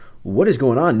What is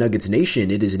going on, Nuggets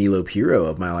Nation? It is Aniello Piro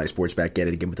of Mile High Sports back at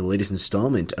it again with the latest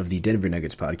installment of the Denver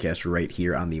Nuggets podcast right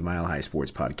here on the Mile High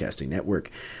Sports Podcasting Network.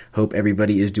 Hope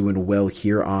everybody is doing well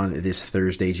here on this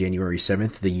Thursday, January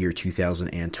 7th, the year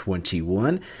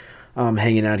 2021.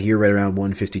 Hanging out here right around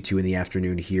 1:52 in the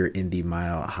afternoon here in the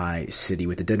Mile High City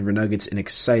with the Denver Nuggets. An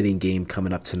exciting game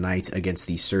coming up tonight against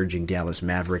the surging Dallas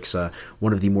Mavericks,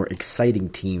 one of the more exciting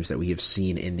teams that we have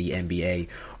seen in the NBA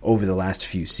over the last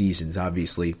few seasons,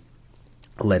 obviously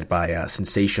led by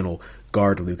sensational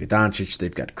guard Luka Doncic.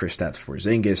 They've got Kristaps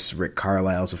Porzingis, Rick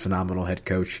Carlisle's a phenomenal head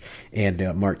coach,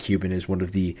 and Mark Cuban is one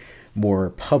of the more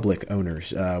public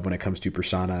owners when it comes to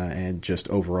persona and just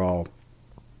overall.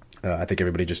 I think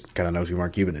everybody just kind of knows who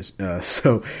Mark Cuban is.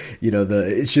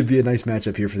 It should be a nice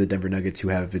matchup here for the Denver Nuggets, who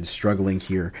have been struggling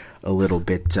here a little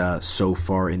bit so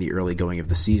far in the early going of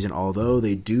the season, although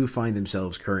they do find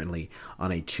themselves currently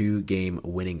on a 2-game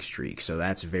winning streak. So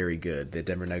that's very good. The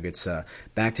Denver Nuggets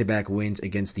back-to-back wins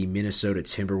against the Minnesota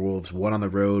Timberwolves, one on the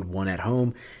road, one at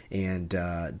home. And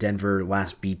Denver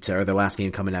their last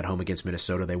game coming at home against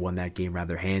Minnesota. They won that game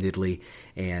rather handedly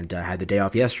and had the day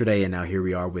off yesterday. And now here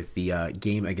we are with the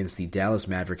game against the Dallas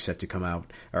Mavericks set to come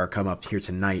up here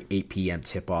tonight, 8 p.m.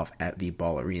 tip-off at the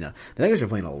Ball Arena. The Nuggets are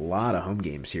playing a lot of home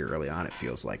games here early on, it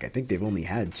feels like. I think they've only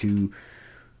had two.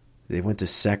 They went to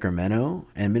Sacramento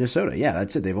and Minnesota. Yeah,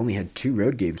 that's it. They've only had 2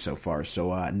 road games so far.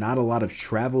 So not a lot of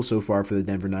travel so far for the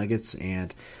Denver Nuggets,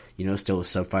 and still a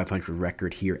sub-500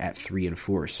 record here at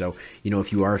 3-4. So,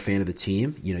 if you are a fan of the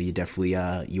team, you definitely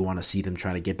you want to see them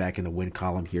trying to get back in the win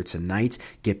column here tonight,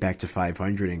 get back to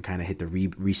 500, and kind of hit the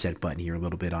reset button here a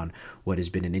little bit on what has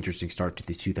been an interesting start to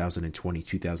the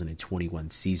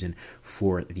 2020-2021 season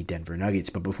for the Denver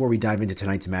Nuggets. But before we dive into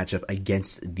tonight's matchup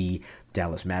against the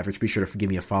Dallas Mavericks, be sure to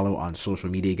give me a follow on social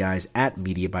media, guys, at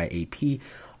Media by AP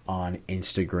on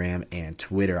Instagram and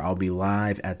Twitter. I'll be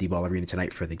live at the Ball Arena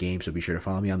tonight for the game, so be sure to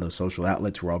follow me on those social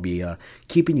outlets where I'll be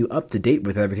keeping you up to date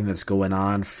with everything that's going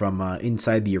on from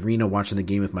inside the arena, watching the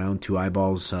game with my own 2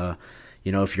 eyeballs.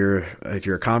 If you're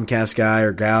a Comcast guy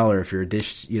or gal, or if you're a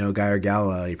Dish guy or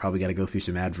gal, you probably got to go through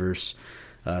some adverse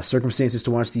circumstances to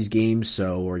watch these games,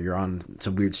 or you're on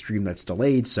some weird stream that's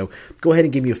delayed. So go ahead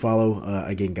and give me a follow,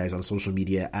 again, guys, on social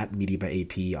media at Media by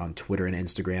AP on Twitter and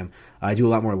Instagram. I do a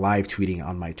lot more live tweeting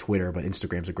on my Twitter, but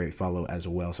Instagram's a great follow as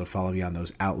well. So follow me on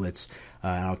those outlets,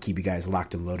 and I'll keep you guys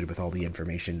locked and loaded with all the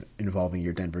information involving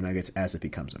your Denver Nuggets as it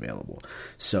becomes available.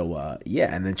 So,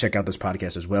 and then check out this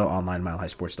podcast as well, online,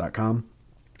 milehighsports.com.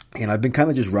 And I've been kind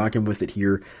of just rocking with it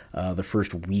here the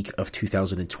first week of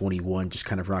 2021, just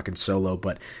kind of rocking solo.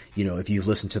 But, if you've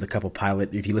listened to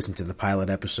the pilot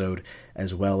episode,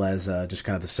 as well as just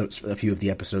kind of a few of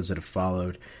the episodes that have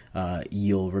followed,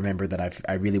 you'll remember that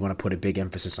I really want to put a big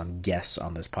emphasis on guests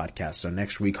on this podcast. So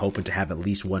next week, hoping to have at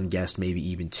least one guest, maybe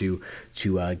even 2,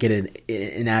 to get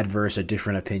a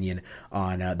different opinion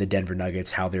on the Denver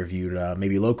Nuggets, how they're viewed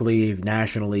maybe locally,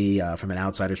 nationally, from an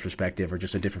outsider's perspective, or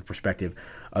just a different perspective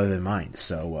other than mine.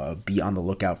 So be on the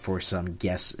lookout for some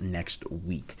guests next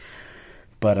week.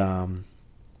 But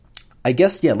I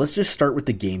guess, let's just start with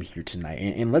the game here tonight,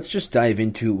 and let's just dive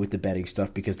into it with the betting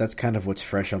stuff, because that's kind of what's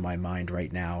fresh on my mind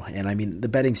right now. And I mean, the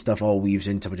betting stuff all weaves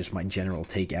into just my general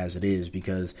take as it is,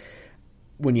 because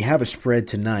when you have a spread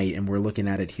tonight, and we're looking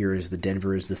at it here as the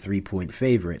Denver is the 3-point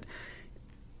favorite,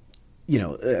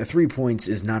 3 points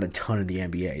is not a ton in the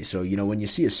NBA. So, when you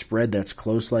see a spread that's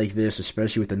close like this,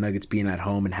 especially with the Nuggets being at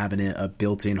home and having a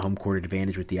built-in home court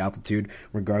advantage with the altitude,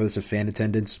 regardless of fan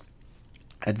attendance,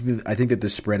 I think that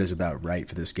this spread is about right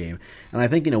for this game. And I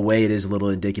think in a way it is a little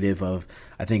indicative of,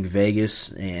 I think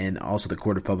Vegas and also the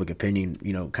court of public opinion,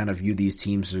 kind of view these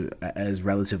teams as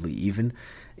relatively even.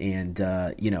 And,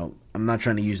 I'm not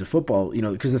trying to use the football,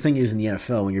 because the thing is in the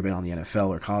NFL, when you're betting on the NFL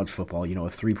or college football, a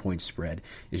 3-point spread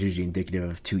is usually indicative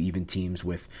of 2 even teams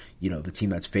with, the team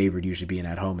that's favored usually being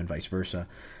at home and vice versa.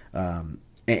 And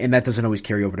that doesn't always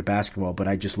carry over to basketball, but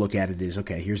I just look at it as,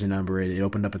 okay, here's a number. It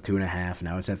opened up at 2.5.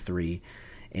 Now it's at 3.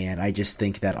 And I just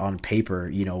think that on paper,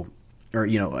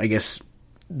 I guess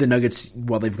the Nuggets,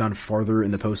 while they've gone farther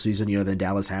in the postseason, than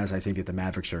Dallas has, I think that the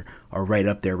Mavericks are right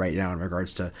up there right now in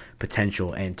regards to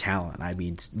potential and talent. I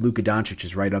mean, Luka Doncic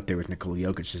is right up there with Nikola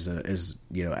Jokic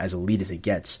as elite as it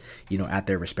gets, at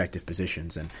their respective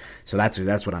positions. And so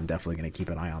that's what I'm definitely going to keep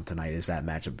an eye on tonight, is that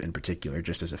matchup in particular.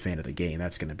 Just as a fan of the game,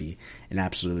 that's going to be an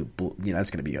absolute,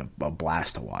 that's going to be a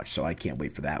blast to watch. So I can't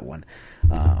wait for that one.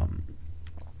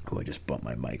 I just bumped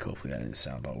my mic. Hopefully that didn't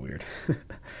sound all weird.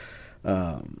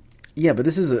 But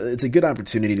it's a good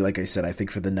opportunity, like I said, I think,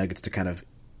 for the Nuggets to kind of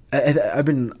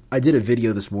I did a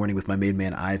video this morning with my main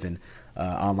man Ivan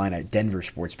online at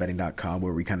denversportsbetting.com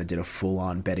where we kind of did a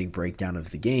full-on betting breakdown of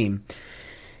the game,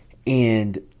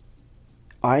 and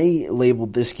I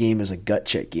labeled this game as a gut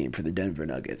check game for the Denver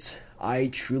Nuggets. I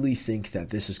truly think that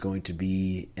this is going to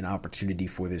be an opportunity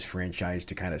for this franchise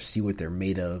to kind of see what they're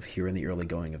made of here in the early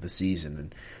going of the season.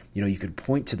 And, you could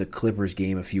point to the Clippers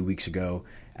game a few weeks ago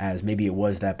as maybe it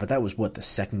was that, but that was the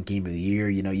second game of the year.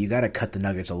 You got to cut the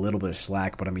Nuggets a little bit of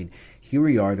slack, but I mean, here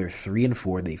we are, they're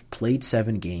 3-4, they've played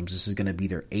 7 games, this is going to be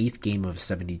their 8th game of a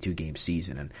 72-game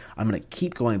season, and I'm going to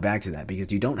keep going back to that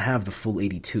because you don't have the full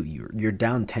 82, you're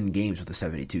down 10 games with a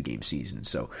 72-game season,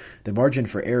 so the margin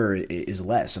for error is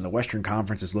less, and the Western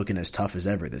Conference is looking as tough as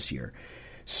ever this year,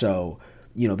 so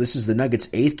this is the Nuggets'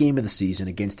 8th game of the season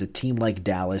against a team like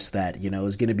Dallas that,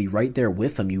 is going to be right there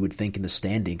with them, you would think, in the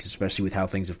standings, especially with how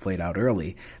things have played out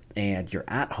early. And you're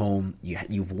at home,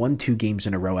 you've won 2 games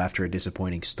in a row after a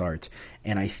disappointing start.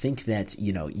 And I think that,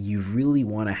 you really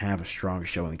want to have a strong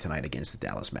showing tonight against the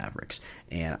Dallas Mavericks.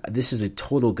 And this is a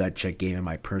total gut check game, in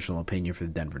my personal opinion, for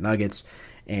the Denver Nuggets.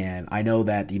 And I know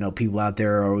that, people out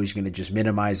there are always going to just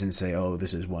minimize and say, oh,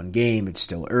 this is one game, it's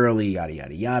still early, yada,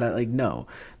 yada, yada. Like, no.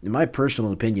 In my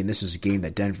personal opinion, this is a game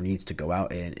that Denver needs to go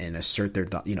out and assert their,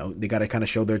 they got to kind of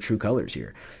show their true colors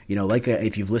here.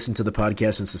 If you've listened to the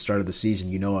podcast since the start of the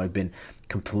season, I've been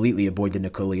completely aboard the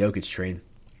Nikola Jokic train.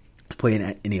 Playing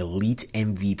at an elite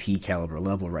MVP caliber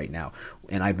level right now.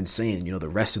 And I've been saying, the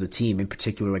rest of the team, in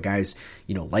particular, guys,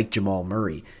 like Jamal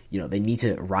Murray, they need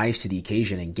to rise to the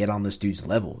occasion and get on this dude's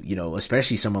level,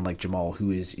 especially someone like Jamal,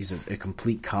 who is a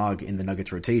complete cog in the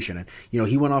Nuggets rotation. And,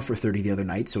 he went off for 30 the other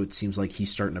night, so it seems like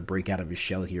he's starting to break out of his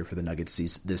shell here for the Nuggets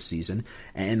this season.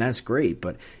 And that's great,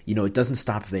 but, it doesn't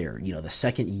stop there. The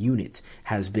second unit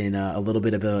has been a little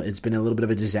bit of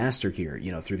a disaster here,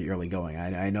 through the early going.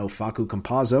 I know Facu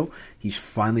Campazzo, he's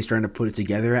finally starting to put it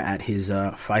together at his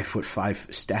 5'5"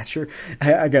 stature.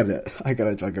 I gotta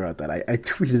talk about that. I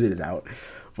tweeted it out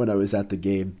when I was at the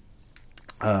game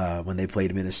when they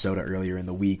played Minnesota earlier in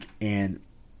the week, and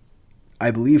I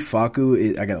believe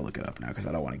Facu I gotta look it up now because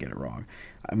I don't want to get it wrong.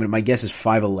 I mean, my guess is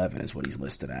 5'11" is what he's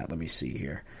listed at. Let me see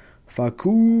here.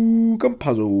 Facu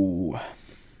Campazzo.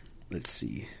 Let's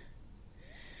see.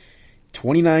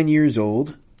 29 years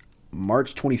old,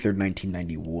 March 23rd,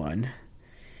 1991.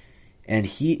 And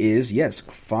he is,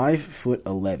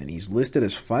 5'11". He's listed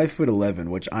as 5'11",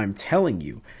 which I'm telling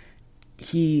you,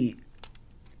 he's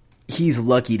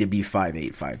lucky to be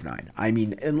 5'8", 5'9". I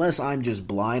mean, unless I'm just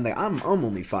blind, like I'm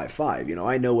only 5'5".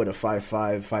 I know what a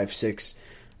 5'5", 5'6".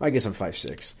 I guess I'm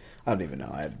 5'6". I don't even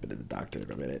know. I haven't been to the doctor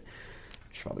in a minute. I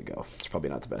should probably go. It's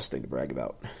probably not the best thing to brag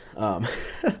about.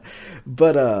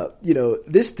 But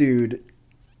this dude,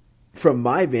 from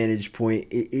my vantage point,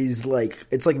 is like,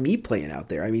 it's like me playing out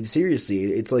there. I mean, seriously,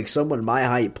 it's like someone my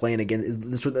height playing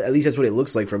against. At least that's what it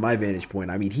looks like from my vantage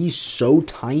point. I mean, he's so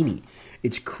tiny,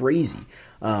 it's crazy.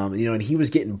 And he was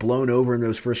getting blown over in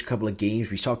those first couple of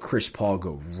games. We saw Chris Paul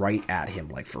go right at him,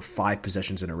 like for 5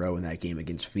 possessions in a row in that game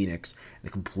against Phoenix,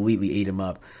 and completely ate him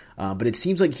up. But it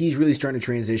seems like he's really starting to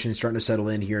transition, starting to settle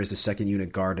in here as the second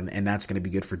unit guard, and that's going to be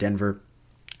good for Denver.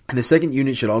 And the second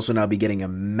unit should also now be getting a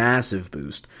massive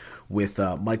boost with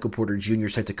Michael Porter Jr.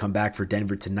 set to come back for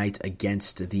Denver tonight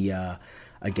against the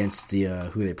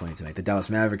who are they playing tonight? The Dallas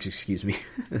Mavericks, excuse me.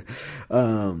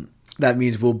 That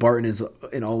means Will Barton is,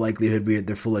 in all likelihood,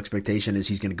 their full expectation is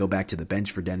he's going to go back to the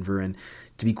bench for Denver. And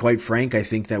to be quite frank, I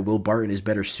think that Will Barton is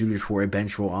better suited for a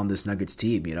bench role on this Nuggets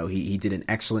team. He did an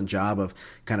excellent job of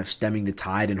kind of stemming the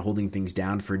tide and holding things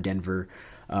down for Denver.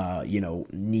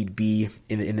 Need be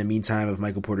in the meantime of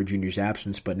Michael Porter Jr.'s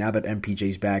absence. But now that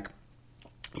MPJ's back,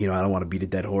 I don't want to beat a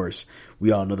dead horse.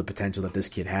 We all know the potential that this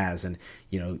kid has, and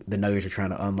the Nuggets are trying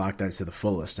to unlock that to the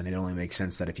fullest, and it only makes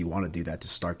sense that if you want to do that, to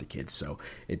start the kid. So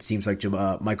it seems like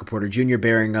Michael Porter Jr.,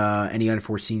 bearing any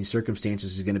unforeseen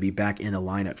circumstances, is going to be back in the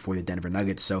lineup for the Denver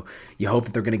Nuggets. So you hope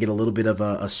that they're going to get a little bit of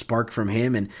a spark from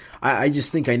him, and I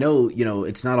just think, I know,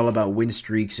 it's not all about win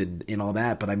streaks and all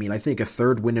that, but I mean, I think a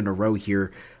third win in a row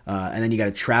here, and then you got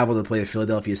to travel to play the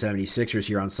Philadelphia 76ers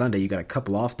here on Sunday. You got a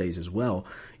couple off days as well.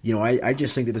 I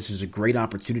just think that this is a great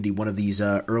opportunity, one of these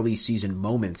early season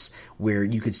moments where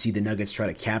you could see the Nuggets try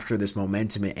to capture this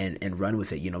momentum and run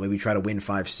with it. Maybe try to win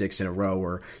 5-6 in a row,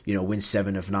 or win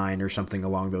 7 of 9 or something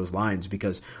along those lines,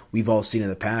 because we've all seen in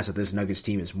the past that this Nuggets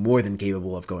team is more than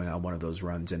capable of going on one of those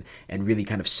runs and really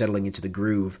kind of settling into the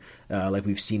groove like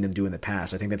we've seen them do in the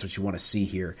past. I think that's what you want to see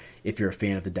here if you're a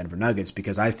fan of the Denver Nuggets,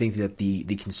 because I think that the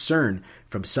concern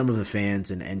from some of the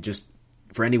fans and just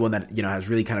for anyone that, has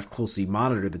really kind of closely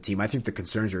monitored the team, I think the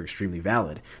concerns are extremely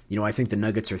valid. I think the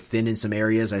Nuggets are thin in some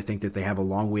areas. I think that they have a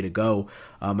long way to go.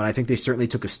 And I think they certainly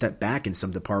took a step back in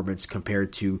some departments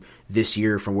compared to this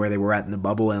year from where they were at in the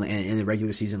bubble and in the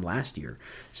regular season last year.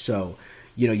 So,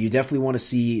 you definitely want to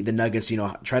see the Nuggets,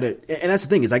 try to, and that's the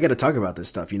thing is I got to talk about this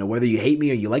stuff, whether you hate me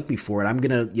or you like me for it, I'm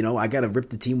going to, I got to rip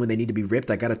the team when they need to be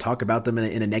ripped. I got to talk about them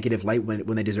in a negative light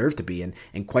when they deserve to be.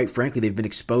 And quite frankly, they've been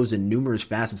exposed in numerous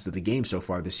facets of the game so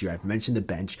far this year. I've mentioned the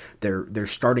bench. Their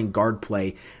starting guard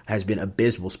play has been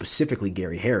abysmal, specifically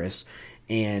Gary Harris.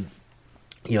 And,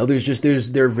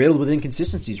 they're riddled with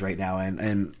inconsistencies right now.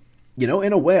 And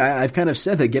in a way, I've kind of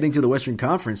said that getting to the Western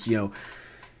Conference,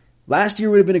 last year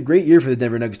would have been a great year for the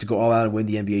Denver Nuggets to go all out and win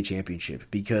the NBA championship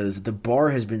because the bar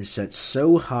has been set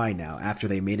so high now after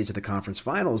they made it to the conference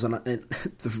finals. And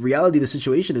the reality of the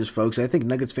situation is, folks, I think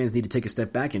Nuggets fans need to take a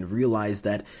step back and realize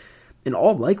that in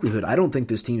all likelihood, I don't think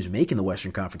this team's making the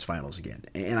Western Conference Finals again.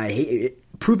 And I hate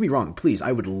it. Prove me wrong, please.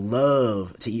 I would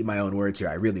love to eat my own words here.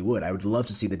 I really would. I would love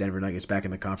to see the Denver Nuggets back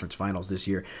in the conference finals this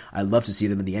year. I'd love to see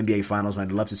them in the NBA finals, and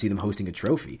I'd love to see them hosting a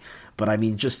trophy. But I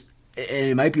mean, and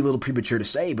it might be a little premature to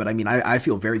say, but I mean, I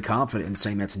feel very confident in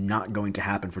saying that's not going to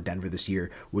happen for Denver this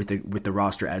year with the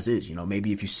roster as is.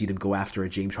 Maybe if you see them go after a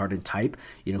James Harden type,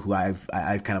 who I've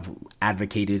kind of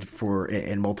advocated for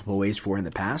in multiple ways for in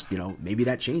the past, maybe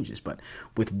that changes. But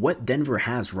with what Denver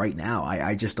has right now,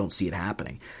 I just don't see it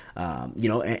happening. And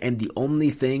the only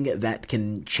thing that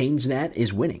can change that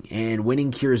is winning, and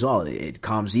winning cures all. It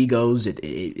calms egos,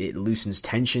 it loosens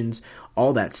tensions,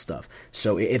 all that stuff.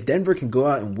 So if Denver can go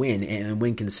out and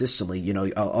win consistently,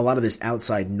 a lot of this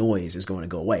outside noise is going to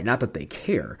go away. Not that they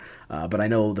care, but I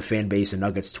know the fan base and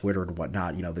Nuggets Twitter and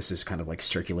whatnot, this is kind of like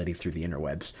circulating through the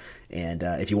interwebs. And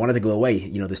if you want it to go away,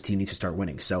 this team needs to start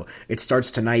winning. So it starts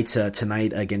tonight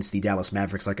against the Dallas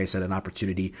Mavericks. Like I said, an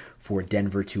opportunity for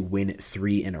Denver to win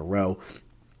 3 in a row.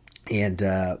 And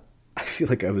I feel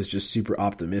like I was just super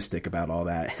optimistic about all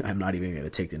that. I'm not even going to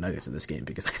take the Nuggets in this game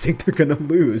because I think they're going to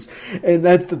lose. And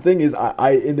that's the thing is,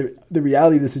 the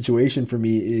reality of the situation for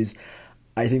me is,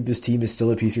 I think this team is still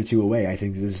a piece or two away. I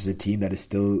think this is a team that is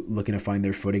still looking to find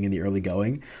their footing in the early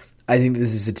going. I think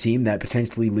this is a team that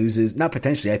potentially loses, not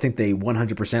potentially, I think they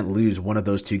 100% lose one of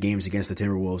those 2 games against the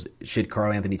Timberwolves should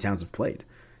Karl Anthony Towns have played.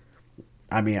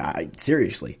 I mean,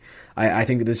 seriously. I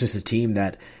think that this is a team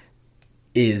that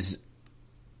is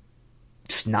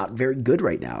just not very good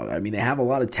right now. I mean, they have a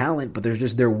lot of talent, but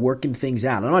they're working things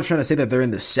out. I'm not trying to say that they're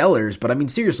in the cellars, but I mean,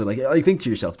 seriously, like think to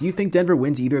yourself, do you think Denver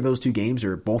wins either of those 2 games,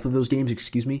 or both of those games,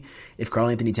 excuse me, if Karl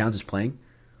Anthony Towns is playing?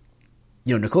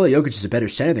 Nikola Jokic is a better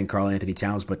center than Karl Anthony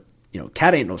Towns, but,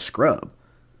 Cat ain't no scrub.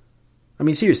 I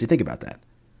mean, seriously, think about that.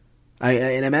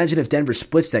 And imagine if Denver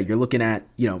splits that, you're looking at,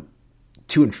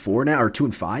 2-4 now, or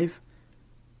 2-5.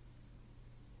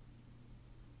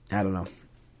 I don't know.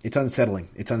 It's unsettling.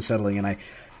 And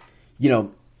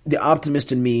the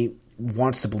optimist in me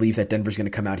wants to believe that Denver's going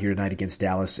to come out here tonight against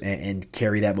Dallas and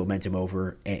carry that momentum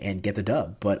over and get the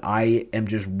dub. But I am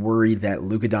just worried that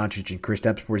Luka Doncic and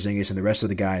Kristaps Porzingis and the rest of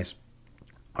the guys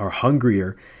are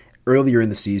hungrier earlier in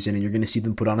the season, and you're going to see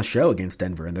them put on a show against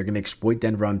Denver, and they're going to exploit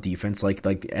Denver on defense like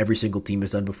every single team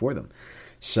has done before them.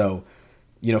 So,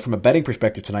 from a betting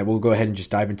perspective tonight, we'll go ahead and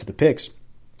just dive into the picks.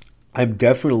 I'm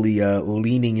definitely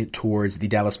leaning towards the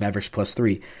Dallas Mavericks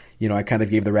 +3. I kind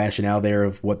of gave the rationale there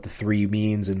of what the 3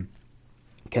 means and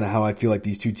kind of how I feel like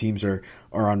these 2 teams are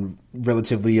on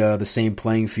relatively the same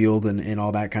playing field and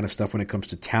all that kind of stuff when it comes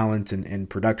to talent and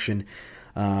production.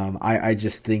 I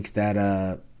just think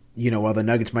that, while the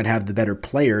Nuggets might have the better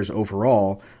players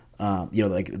overall,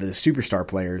 like the superstar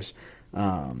players,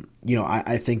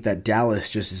 I think that Dallas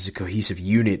just as a cohesive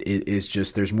unit is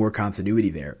just, there's more continuity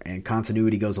there, and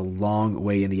continuity goes a long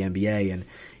way in the NBA. And,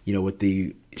 with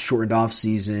the shortened off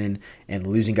season and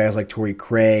losing guys like Torrey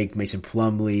Craig, Mason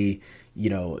Plumlee,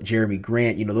 Jeremy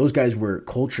Grant, those guys were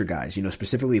culture guys,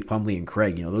 specifically Plumlee and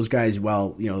Craig, those guys,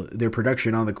 while, their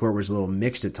production on the court was a little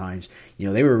mixed at times,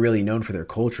 they were really known for their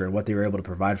culture and what they were able to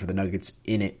provide for the Nuggets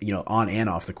in it, on and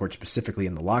off the court, specifically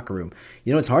in the locker room.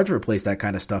 It's hard to replace that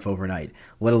kind of stuff overnight,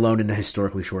 let alone in a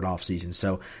historically short off season.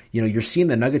 So, you're seeing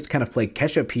the Nuggets kind of play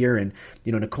catch up here, and,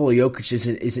 Nikola Jokic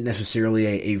isn't necessarily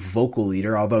a vocal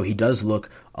leader, although he does look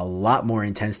a lot more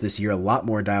intense this year, a lot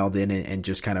more dialed in and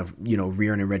just kind of,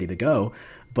 rearing and ready to go.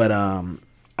 But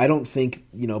I don't think,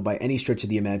 by any stretch of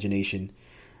the imagination,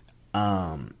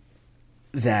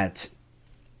 that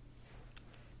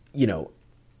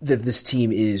this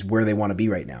team is where they want to be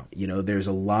right now. There's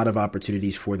a lot of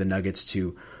opportunities for the Nuggets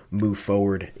to move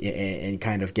forward and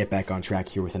kind of get back on track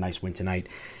here with a nice win tonight.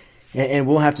 And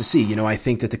we'll have to see. I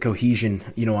think that the cohesion,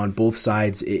 on both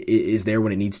sides is there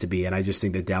when it needs to be. And I just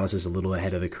think that Dallas is a little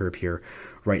ahead of the curve here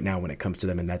right now when it comes to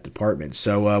them in that department.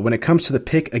 So when it comes to the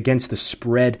pick against the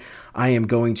spread, I am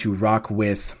going to rock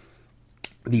with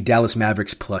the Dallas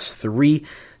Mavericks +3.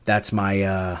 That's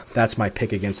my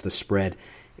pick against the spread.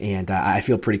 And I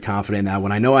feel pretty confident in that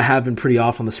one. I know I have been pretty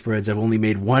off on the spreads. I've only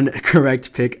made one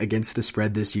correct pick against the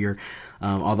spread this year.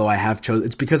 Although I have chosen,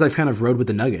 it's because I've kind of rode with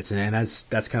the Nuggets, and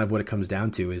that's kind of what it comes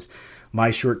down to. Is my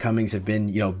shortcomings have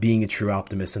been, being a true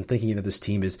optimist and thinking that this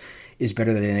team is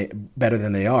better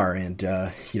than they are.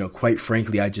 And quite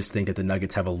frankly, I just think that the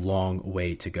Nuggets have a long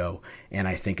way to go, and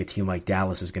I think a team like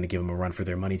Dallas is going to give them a run for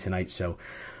their money tonight. So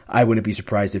I wouldn't be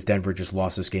surprised if Denver just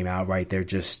lost this game outright. They're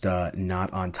just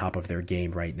not on top of their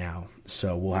game right now.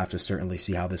 So we'll have to certainly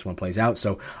see how this one plays out.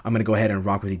 So I'm going to go ahead and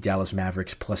rock with the Dallas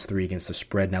Mavericks +3 against the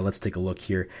spread. Now let's take a look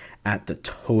here at the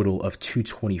total of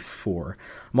 224.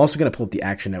 I'm also going to pull up the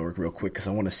Action Network real quick because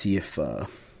I want to see if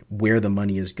where the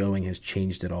money is going has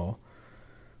changed at all.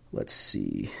 Let's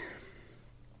see.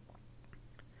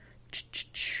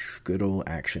 Good old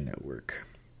Action Network.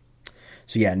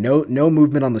 So yeah, no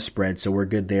movement on the spread, so we're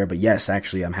good there. But yes,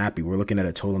 actually, I'm happy. We're looking at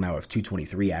a total now of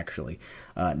 223, actually.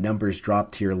 Numbers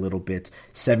dropped here a little bit.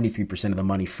 73% of the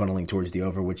money funneling towards the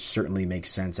over, which certainly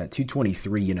makes sense. At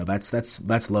 223,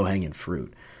 that's low-hanging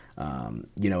fruit.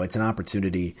 It's an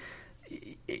opportunity.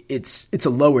 It's a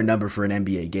lower number for an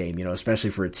NBA game, especially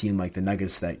for a team like the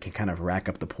Nuggets that can kind of rack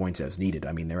up the points as needed.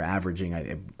 I mean, they're averaging,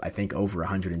 I think, over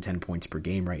 110 points per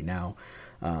game right now.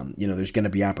 There's going to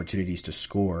be opportunities to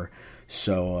score.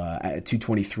 So at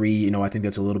 223, I think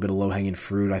that's a little bit of low-hanging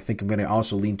fruit. I think I'm going to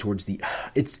also lean towards the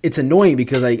 – it's annoying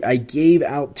because I gave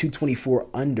out 224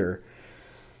 under.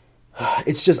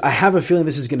 It's just I have a feeling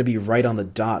this is going to be right on the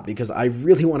dot because I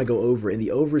really want to go over, and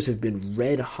the overs have been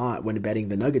red hot when betting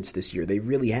the Nuggets this year. They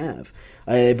really have.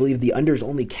 I believe the unders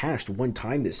only cashed one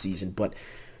time this season, but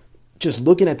just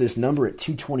looking at this number at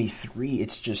 223,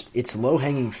 it's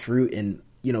low-hanging fruit, and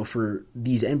for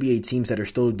these NBA teams that are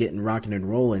still getting rocking and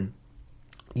rolling,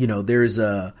 there's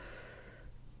a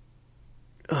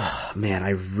man, I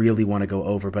really want to go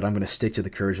over, but I'm going to stick to the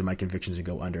courage of my convictions and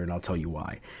go under, and I'll tell you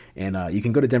why. And you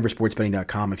can go to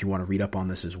denversportsbetting.com if you want to read up on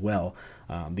this as well,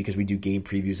 because we do game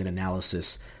previews and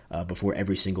analysis before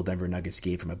every single Denver Nuggets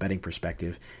game from a betting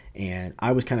perspective. And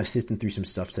I was kind of sifting through some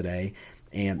stuff today,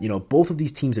 and both of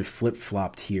these teams have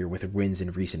flip-flopped here with wins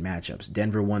in recent matchups.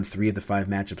 Denver won 3 of the 5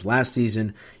 matchups last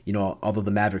season, although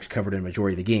the Mavericks covered in a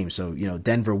majority of the game. So,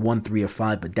 Denver won 3 of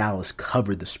 5, but Dallas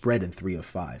covered the spread in 3 of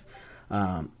 5.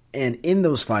 And in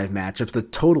those 5 matchups, the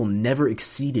total never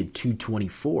exceeded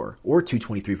 224 or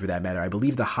 223 for that matter. I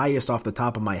believe the highest off the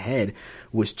top of my head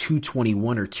was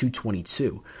 221 or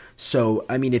 222. So,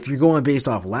 I mean, if you're going based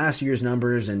off last year's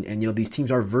numbers and these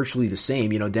teams are virtually the same,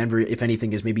 Denver, if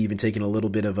anything, is maybe even taking a little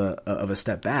bit of a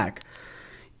step back,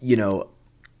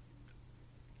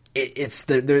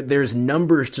 there's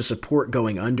numbers to support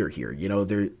going under here.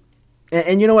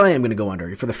 And you know what? I am going to go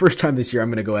under. For the first time this year, I'm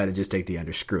going to go ahead and just take the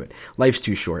under. Screw it. Life's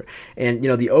too short. And,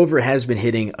 the over has been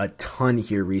hitting a ton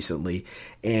here recently.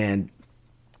 And,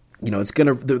 it's going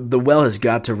to, the well has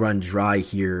got to run dry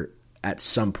here at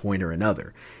some point or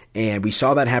another. And we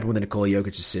saw that happen with the Nikola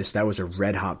Jokic assist. That was a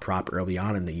red-hot prop early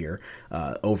on in the year.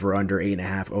 Over under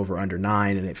 8.5, over under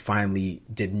 9. And it finally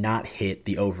did not hit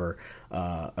the over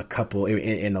a couple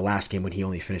in the last game when he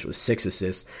only finished with 6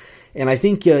 assists. And I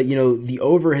think, the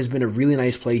over has been a really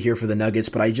nice play here for the Nuggets,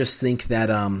 but I just think that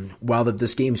while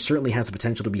this game certainly has the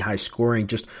potential to be high scoring,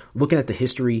 just looking at the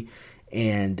history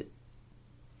and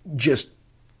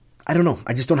I don't know.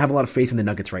 I just don't have a lot of faith in the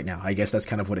Nuggets right now. I guess that's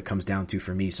kind of what it comes down to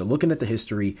for me. So looking at the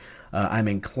history, I'm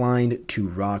inclined to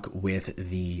rock with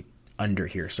the under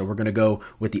here. So we're going to go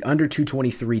with the under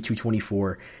 223,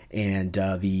 224, and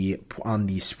on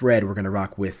the spread, we're going to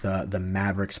rock with the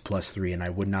Mavericks +3, and I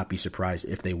would not be surprised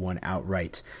if they won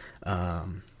outright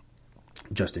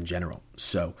just in general.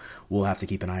 So we'll have to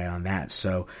keep an eye on that.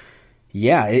 So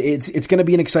yeah, it's going to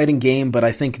be an exciting game, but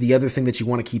I think the other thing that you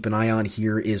want to keep an eye on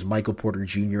here is Michael Porter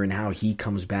Jr. and how he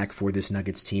comes back for this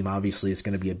Nuggets team. Obviously, it's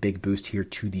going to be a big boost here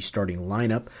to the starting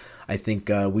lineup. I think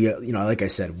like I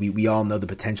said, we all know the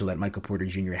potential that Michael Porter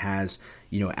Jr. has,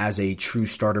 as a true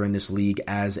starter in this league,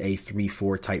 as a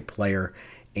 3-4 type player.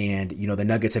 And, the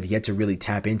Nuggets have yet to really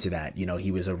tap into that.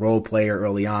 He was a role player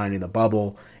early on in the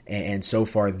bubble, and so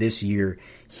far this year,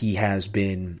 he has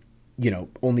been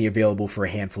only available for a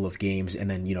handful of games and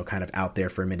then, kind of out there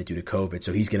for a minute due to COVID.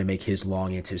 So he's going to make his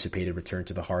long anticipated return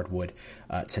to the hardwood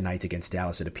tonight against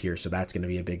Dallas, it appears. So that's going to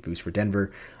be a big boost for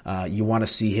Denver. You want to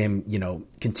see him,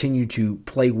 continue to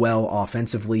play well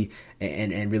offensively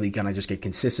and really kind of just get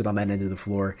consistent on that end of the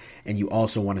floor. And you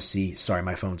also want to see, sorry,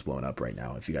 my phone's blowing up right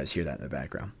now if you guys hear that in the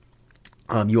background.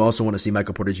 You also want to see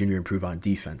Michael Porter Jr. improve on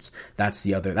defense. That's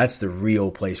the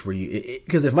real place where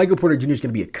because if Michael Porter Jr. is going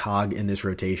to be a cog in this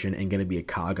rotation and going to be a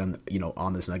cog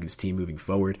on this Nuggets team moving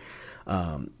forward,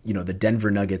 the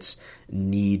Denver Nuggets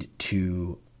need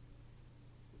to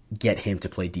get him to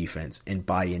play defense and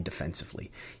buy in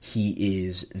defensively. He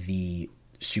is the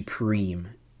supreme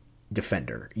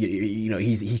defender.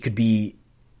 He could be.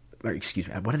 Excuse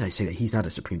me, what did I say? That he's not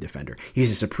a supreme defender.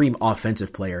 He's a supreme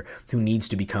offensive player who needs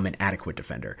to become an adequate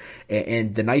defender.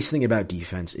 And the nice thing about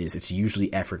defense is it's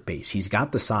usually effort-based. He's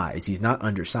got the size. He's not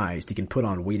undersized. He can put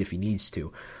on weight if he needs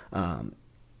to.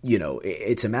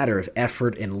 It's a matter of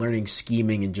effort and learning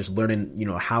scheming and just learning,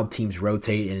 how teams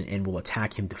rotate and will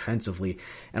attack him defensively.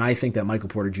 And I think that Michael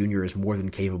Porter Jr. is more than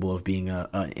capable of being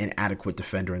an adequate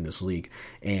defender in this league.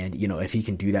 And, if he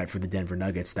can do that for the Denver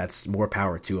Nuggets, that's more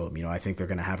power to him. I think they're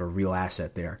going to have a real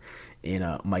asset there in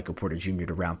Michael Porter Jr.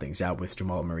 to round things out with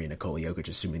Jamal Murray and Nikola Jokic,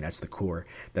 assuming that's the core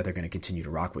that they're going to continue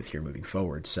to rock with here moving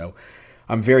forward. So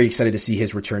I'm very excited to see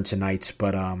his return tonight,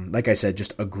 but like I said,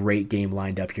 just a great game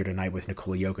lined up here tonight with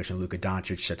Nikola Jokic and Luka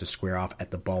Doncic set to square off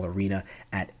at the Ball Arena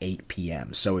at 8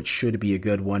 p.m. So it should be a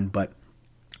good one, but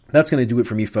that's going to do it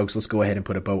for me, folks. Let's go ahead and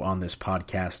put a bow on this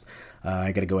podcast.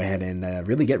 I got to go ahead and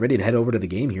really get ready to head over to the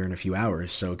game here in a few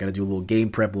hours, so got to do a little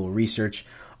game prep, a little research,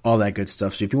 all that good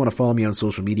stuff. So if you want to follow me on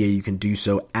social media, you can do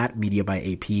so at Media by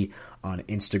AP on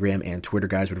Instagram and Twitter,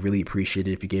 guys. Would really appreciate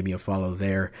it if you gave me a follow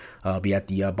there. I'll be at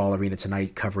the Ball Arena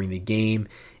tonight covering the game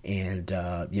and,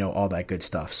 all that good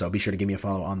stuff. So be sure to give me a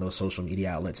follow on those social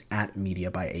media outlets at Media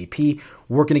by AP.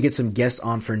 We're going to get some guests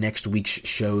on for next week's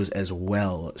shows as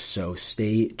well. So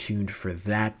stay tuned for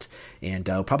that. And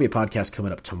probably a podcast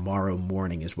coming up tomorrow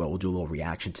morning as well. We'll do a little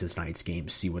reaction to tonight's game,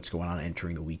 see what's going on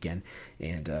entering the weekend,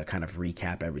 and kind of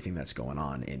recap everything that's going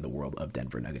on in the world of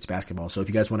Denver Nuggets basketball. So if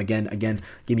you guys want to, again,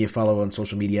 give me a follow on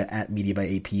social media at Media by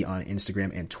AP on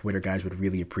Instagram and Twitter, guys. Would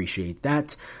really appreciate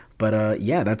that. But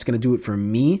that's going to do it for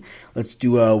me. Let's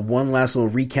do one last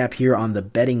little recap here on the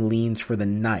betting leans for the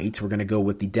night. We're going to go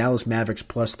with the Dallas Mavericks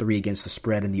 +3 against the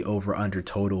spread and the over-under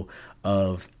total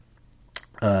of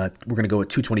we're going to go with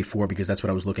 224 because that's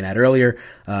what I was looking at earlier.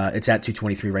 It's at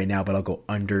 223 right now, but I'll go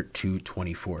under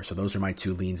 224. So those are my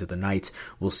two leans of the night.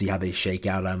 We'll see how they shake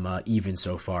out. I'm even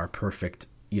so far. Perfect.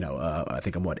 I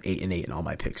think I'm 8-8 in all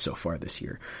my picks so far this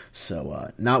year.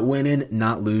 So not winning,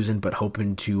 not losing, but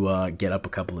hoping to get up a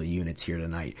couple of units here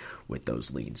tonight with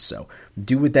those leans. So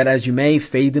do with that as you may.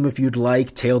 Fade them if you'd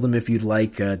like, tail them if you'd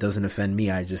like. Doesn't offend me.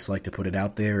 I just like to put it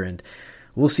out there, and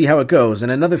we'll see how it goes.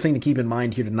 And another thing to keep in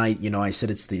mind here tonight, I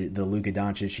said it's the Luka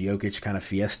Doncic, Jokic kind of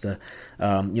fiesta.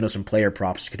 Some player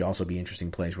props could also be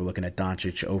interesting plays. We're looking at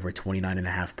Doncic over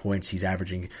 29.5 points. He's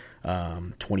averaging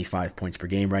 25 points per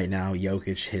game right now.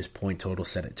 Jokic, his point total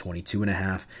set at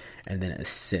 22.5. And then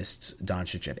assists,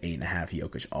 Doncic at 8.5,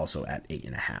 Jokic also at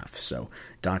 8.5. So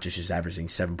Doncic is averaging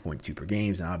 7.2 per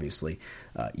games, and obviously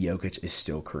Jokic is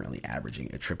still currently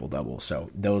averaging a triple-double. So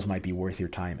those might be worth your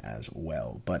time as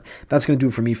well. But that's going to do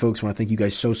it for me, folks. I want to thank you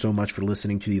guys so much for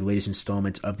listening to the latest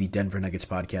installment of the Denver Nuggets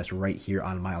podcast right here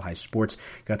on Mile High Sports.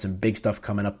 Got some big stuff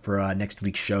coming up for next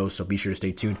week's show, so be sure to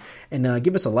stay tuned. And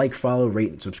give us a like, follow,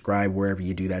 rate, and subscribe wherever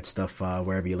you do that stuff,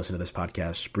 wherever you listen to this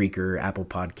podcast, Spreaker, Apple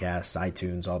Podcasts,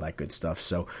 iTunes, all that good stuff.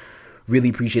 So really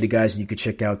appreciate it, guys. You can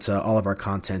check out all of our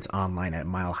content online at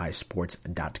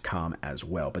milehighsports.com as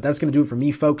well. But that's going to do it for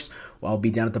me, folks. Well, I'll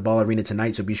be down at the Ball Arena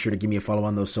tonight, so be sure to give me a follow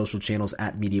on those social channels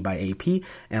at Media by AP,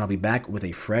 and I'll be back with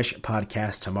a fresh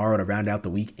podcast tomorrow to round out the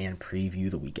week and preview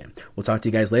the weekend. We'll talk to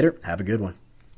you guys later. Have a good one.